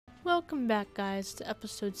Welcome back, guys, to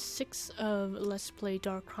episode 6 of Let's Play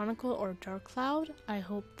Dark Chronicle or Dark Cloud. I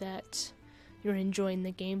hope that you're enjoying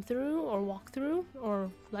the game through or walkthrough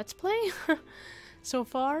or Let's Play so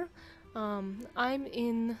far. I'm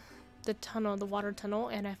in the tunnel, the water tunnel,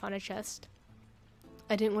 and I found a chest.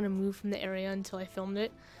 I didn't want to move from the area until I filmed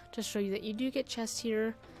it to show you that you do get chests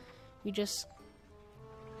here. You just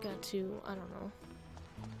got to, I don't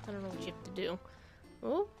know what you have to do.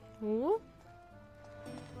 Oh.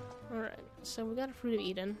 Alright, so we got a Fruit of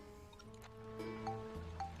Eden.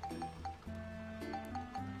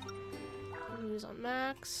 Use on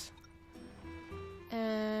max.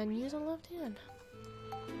 And use on left hand.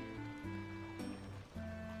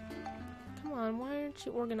 Come on, why aren't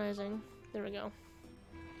you organizing? There we go.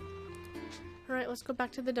 Alright, let's go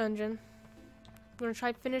back to the dungeon. We're gonna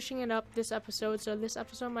try finishing it up this episode, so this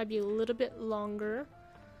episode might be a little bit longer.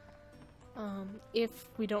 If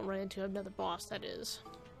we don't run into another boss, that is.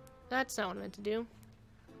 That's not what I meant to do.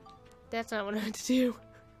 That's not what I meant to do.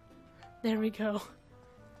 There we go.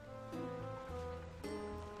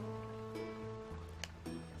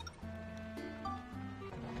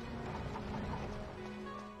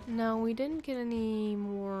 No, we didn't get any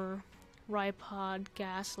more Ripod,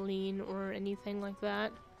 gasoline, or anything like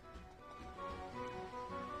that.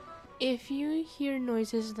 If you hear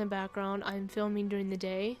noises in the background, I'm filming during the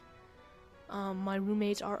day. My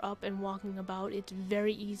roommates are up and walking about. It's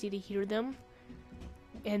very easy to hear them.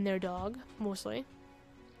 And their dog, mostly.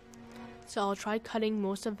 So I'll try cutting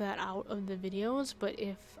most of that out of the videos, but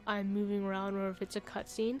if I'm moving around or if it's a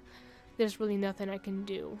cutscene, there's really nothing I can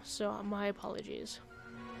do. So my apologies.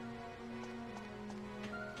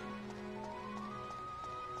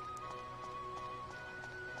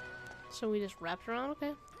 So we just wrapped around,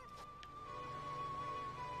 okay.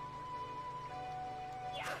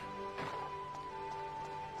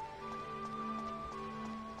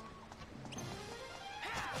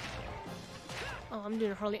 Oh, I'm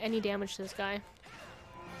doing hardly any damage to this guy.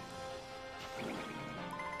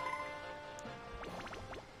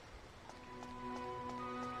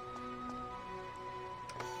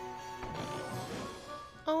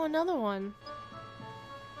 Oh, another one.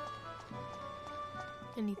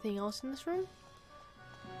 Anything else in this room?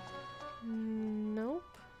 Nope.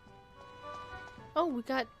 Oh, we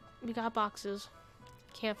got boxes.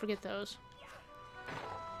 Can't forget those.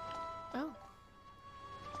 Oh.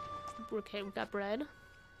 Okay, we got bread.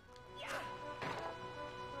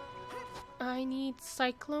 I need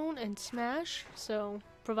Cyclone and Smash, so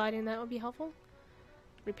providing that would be helpful.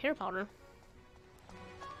 Repair powder.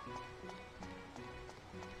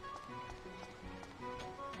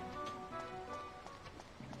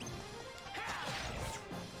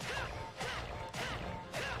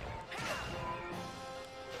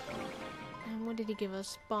 And what did he give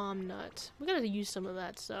us? Bomb nut. We gotta use some of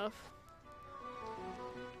that stuff.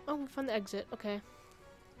 Oh, we found the exit. Okay.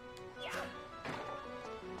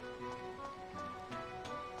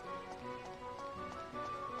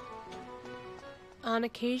 On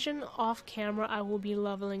occasion, off camera, I will be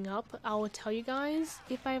leveling up. I will tell you guys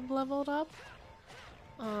if I've leveled up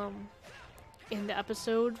in the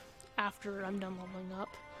episode after I'm done leveling up.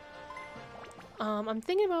 I'm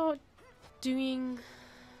thinking about doing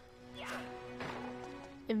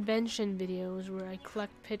invention videos where I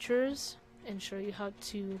collect pictures and show you how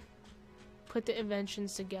to put the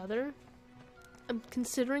inventions together. I'm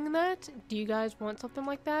considering that. Do you guys want something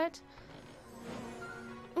like that?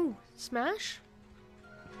 Ooh, Smash?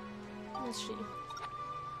 Let's see.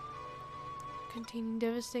 Containing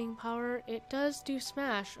devastating power. It does do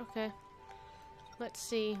Smash. Okay. Let's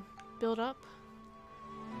see. Build up.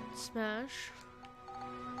 Smash.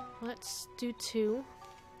 Let's do 2.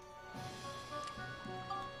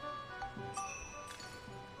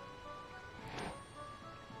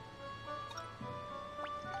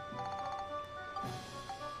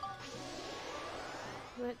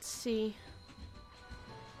 Let's see.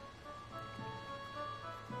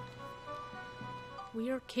 We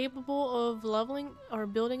are capable of leveling or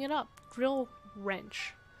building it up. Drill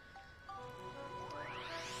wrench.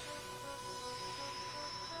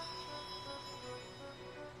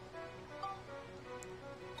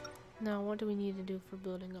 Now, what do we need to do for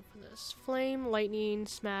building up for this? Flame, lightning,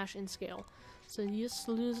 smash, and scale. So you just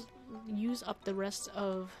use up the rest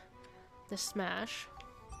of the smash.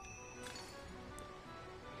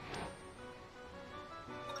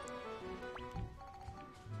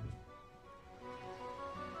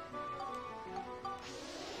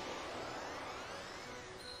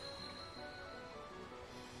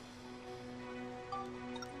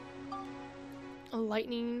 A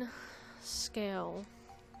lightning scale.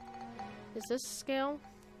 Is this scale?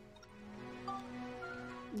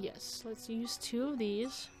 Yes, let's use 2 of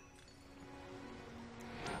these.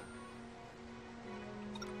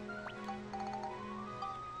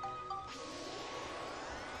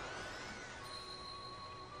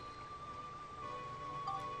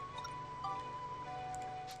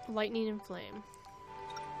 Lightning and flame.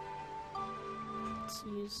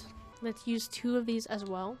 Let's use 2 of these as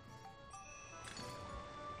well.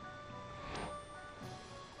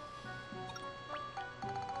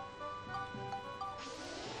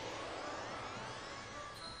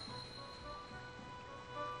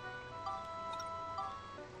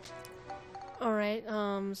 Alright,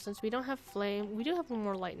 since we don't have flame, we do have one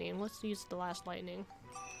more lightning. Let's use the last lightning.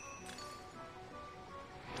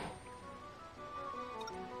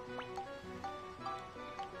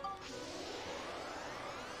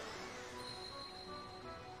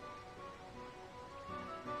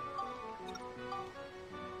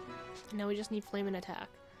 Now we just need flame and attack.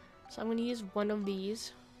 So I'm going to use one of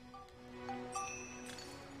these. And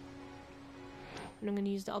I'm going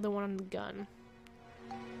to use the other one on the gun.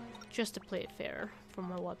 Just to play it fair for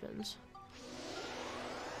my weapons.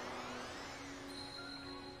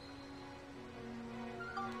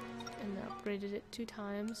 And I upgraded it 2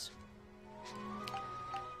 times.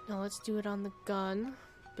 Now let's do it on the gun.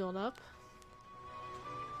 Build up.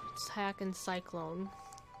 Attack and cyclone.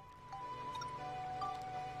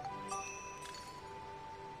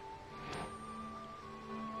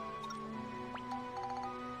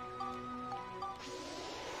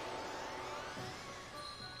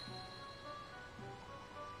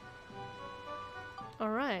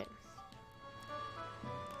 Alright.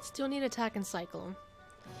 Still need attack and cyclone.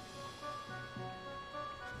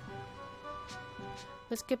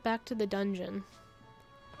 Let's get back to the dungeon.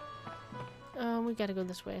 We gotta go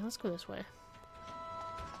this way. Let's go this way.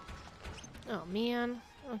 Oh man.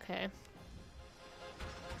 Okay.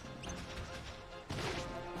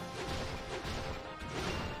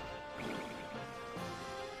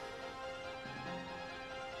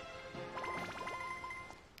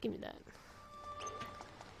 Give me that.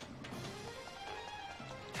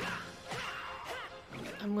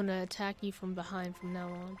 I'm gonna attack you from behind from now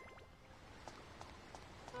on.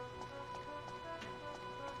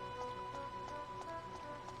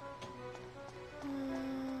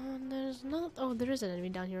 There's not. Oh, there is an enemy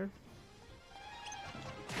down here.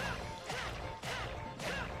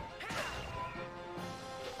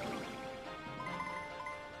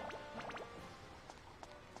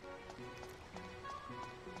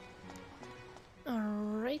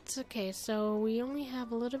 Alright, okay, so we only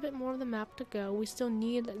have a little bit more of the map to go. We still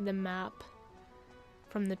need the map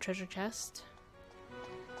from the treasure chest.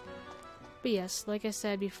 But yes, like I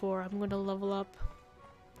said before, I'm going to level up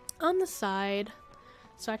on the side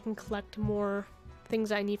so I can collect more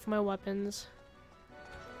things I need for my weapons.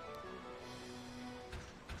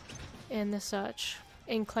 And the such.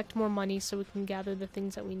 And collect more money so we can gather the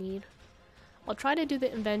things that we need. I'll try to do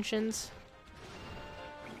the inventions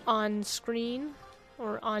on screen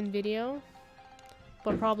or on video,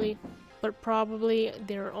 but probably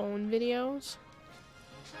their own videos.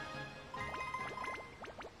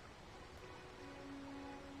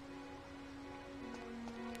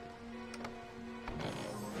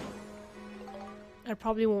 I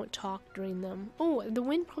probably won't talk during them. Oh, the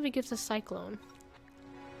wind probably gives a cyclone.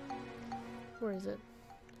 Where is it?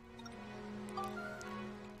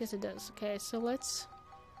 Yes, it does. Okay, so let's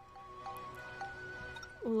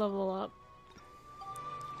level up.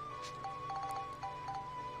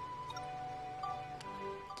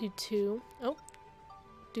 Do 2. Oh.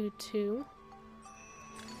 Do 2.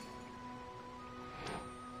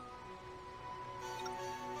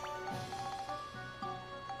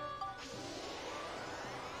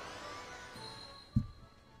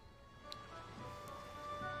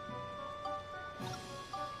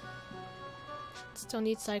 Still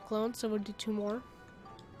need cyclone, so we'll do 2 more.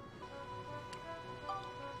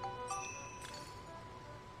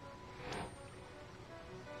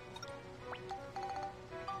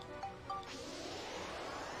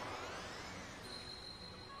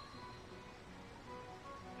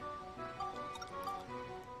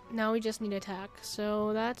 Now we just need attack,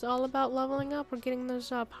 so that's all about leveling up or getting those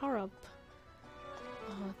power-up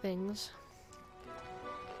things.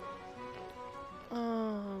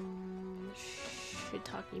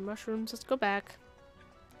 Shiitake mushrooms. Let's go back.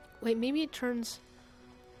 Wait, maybe it turns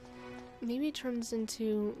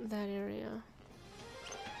into that area.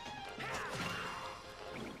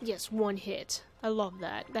 Yes, 1 hit. I love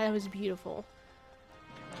that. That was beautiful.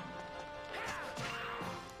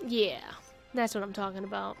 Yeah, that's what I'm talking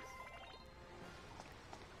about.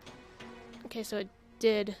 Okay, so it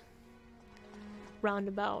did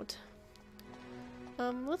roundabout.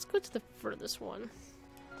 Let's go to the furthest one.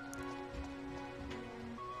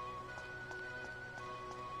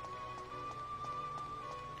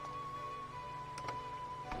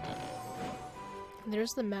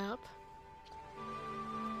 There's the map.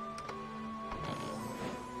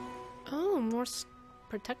 Oh, more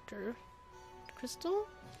protector. Crystal?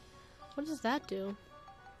 What does that do?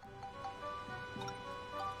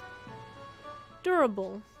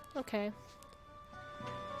 Durable. Okay.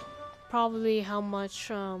 Probably how much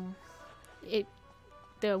the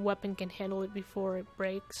weapon can handle it before it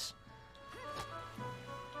breaks.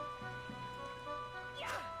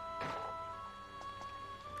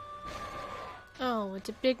 Oh, it's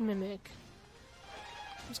a big mimic.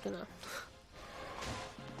 I'm just gonna...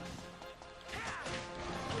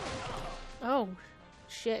 Oh,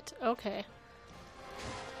 shit. Okay.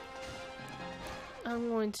 I'm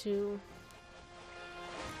going to...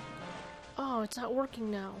 Oh, it's not working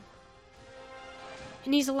now.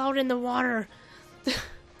 And he's allowed in the water!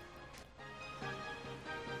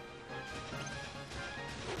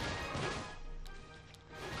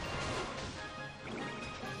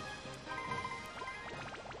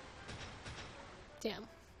 Damn.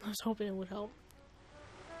 I was hoping it would help.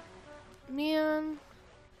 Man.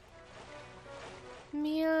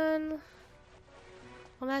 Man.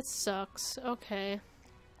 Well, that sucks. Okay.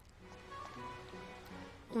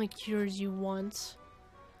 Only cures you once.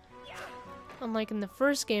 Unlike in the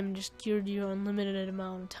first game, it just cured you an unlimited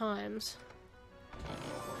amount of times.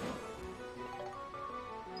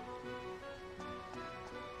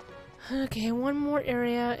 Okay, one more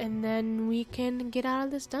area and then we can get out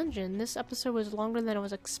of this dungeon. This episode was longer than I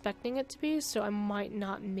was expecting it to be, so I might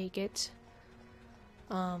not make it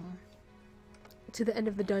to the end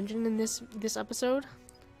of the dungeon in this episode.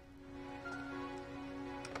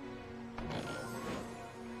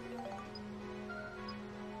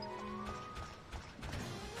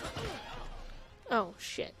 Oh,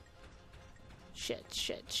 shit. Shit.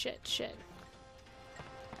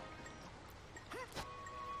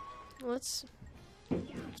 Let's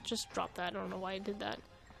just drop that. I don't know why I did that.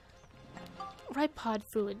 Right pod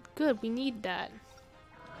fluid. Good, we need that.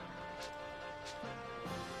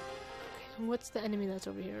 Okay, what's the enemy that's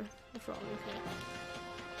over here? The frog, okay.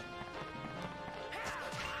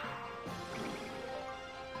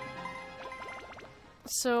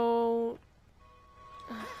 So...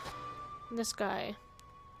 this guy.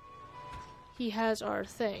 He has our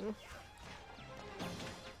thing.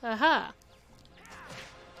 Aha!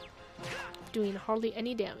 Doing hardly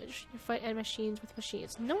any damage. You fight machines with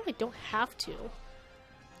machines. No, I don't have to.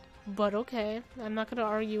 But okay, I'm not gonna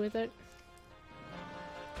argue with it.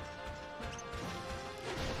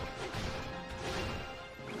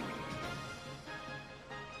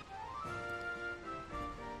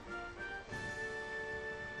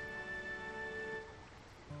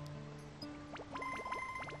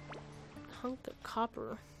 Hunk of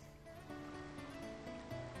copper.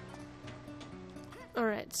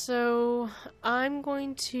 Alright, so I'm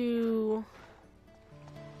going to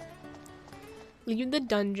leave the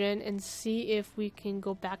dungeon and see if we can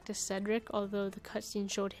go back to Cedric, although the cutscene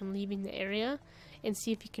showed him leaving the area, and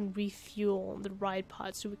see if he can refuel the ride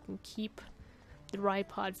pod so we can keep the ride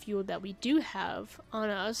pod fuel that we do have on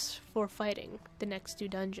us for fighting the next two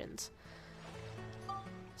dungeons.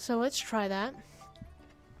 So let's try that.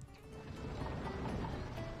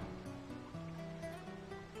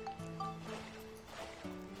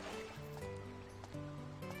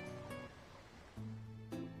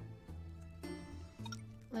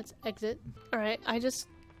 Let's exit. Alright, I just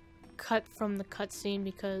cut from the cutscene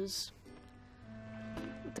because...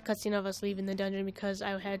 the cutscene of us leaving the dungeon because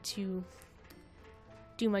I had to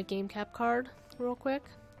do my game cap card real quick.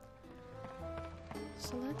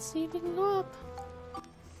 So let's see if we can go up.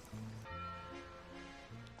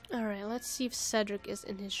 Alright, let's see if Cedric is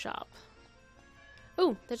in his shop.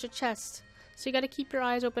 Oh, there's a chest. So you gotta keep your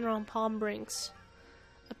eyes open around Palm Brinks.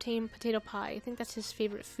 Obtain potato pie. I think that's his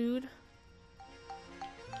favorite food.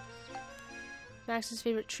 Max's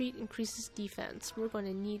favorite treat increases defense. We're going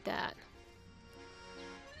to need that.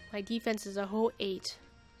 My defense is a whole 8.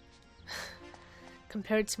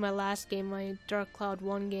 Compared to my last game, my Dark Cloud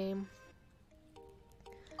 1 game.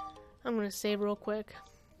 I'm going to save real quick.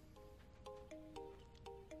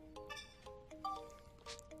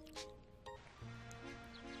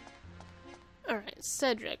 Alright,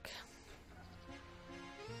 Cedric.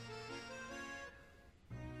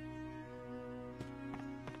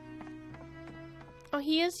 Oh,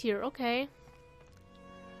 he is here. Okay.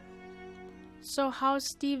 So, how's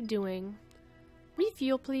Steve doing?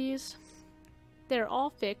 Refuel, please. They're all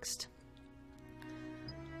fixed.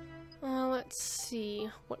 Let's see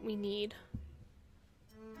what we need.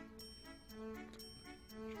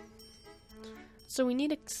 So we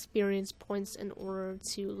need experience points in order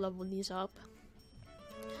to level these up.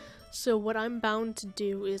 So what I'm bound to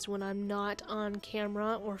do is when I'm not on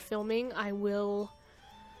camera or filming, I will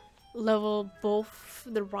level both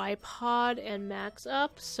the Ripod and Max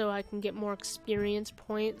up so I can get more experience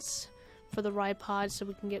points for the Ripod so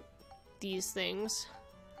we can get these things.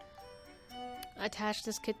 Attach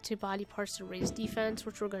this kit to body parts to raise defense,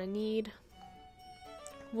 which we're going to need.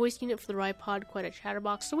 Voice unit for the Ripod, quite a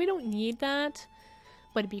chatterbox, so we don't need that,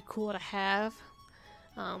 but it'd be cool to have.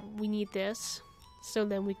 We need this, so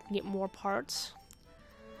then we can get more parts.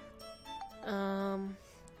 And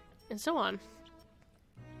so on.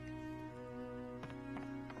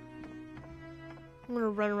 I'm gonna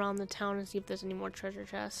run around the town and see if there's any more treasure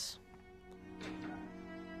chests.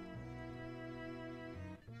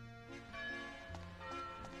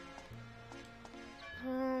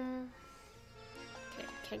 Okay,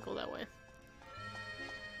 can't go that way.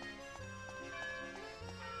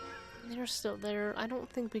 They're still there. I don't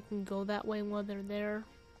think we can go that way while they're there.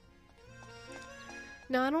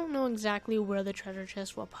 Now, I don't know exactly where the treasure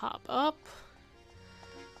chest will pop up.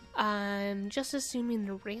 I'm just assuming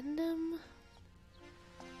they're random.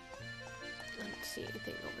 I don't see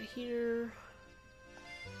anything over here.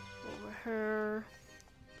 Over her.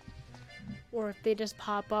 Or if they just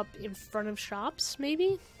pop up in front of shops,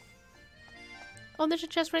 maybe? Oh, there's a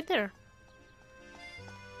chest right there.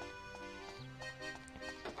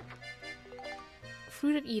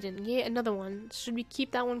 Fruit of Eden. Yeah, another one. Should we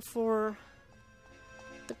keep that one for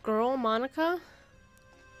the girl, Monica?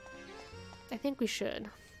 I think we should.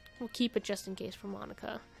 We'll keep it just in case for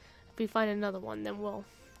Monica. If we find another one, then we'll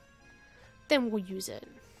use it.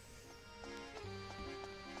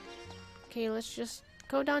 Okay, let's just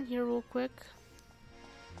go down here real quick.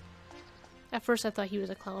 At first I thought he was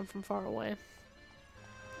a clown from far away.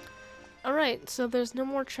 Alright, so there's no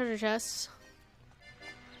more treasure chests.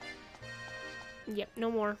 Yep,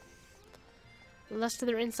 no more. The rest of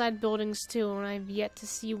their inside buildings too, and I've yet to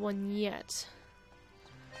see one yet.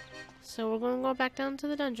 So we're gonna go back down to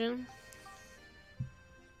the dungeon.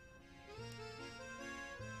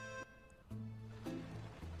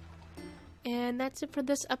 And that's it for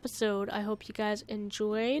this episode. I hope you guys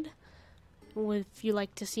enjoyed. If you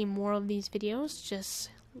like to see more of these videos, just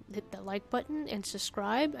hit the like button and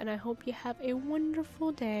subscribe, and I hope you have a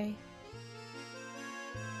wonderful day.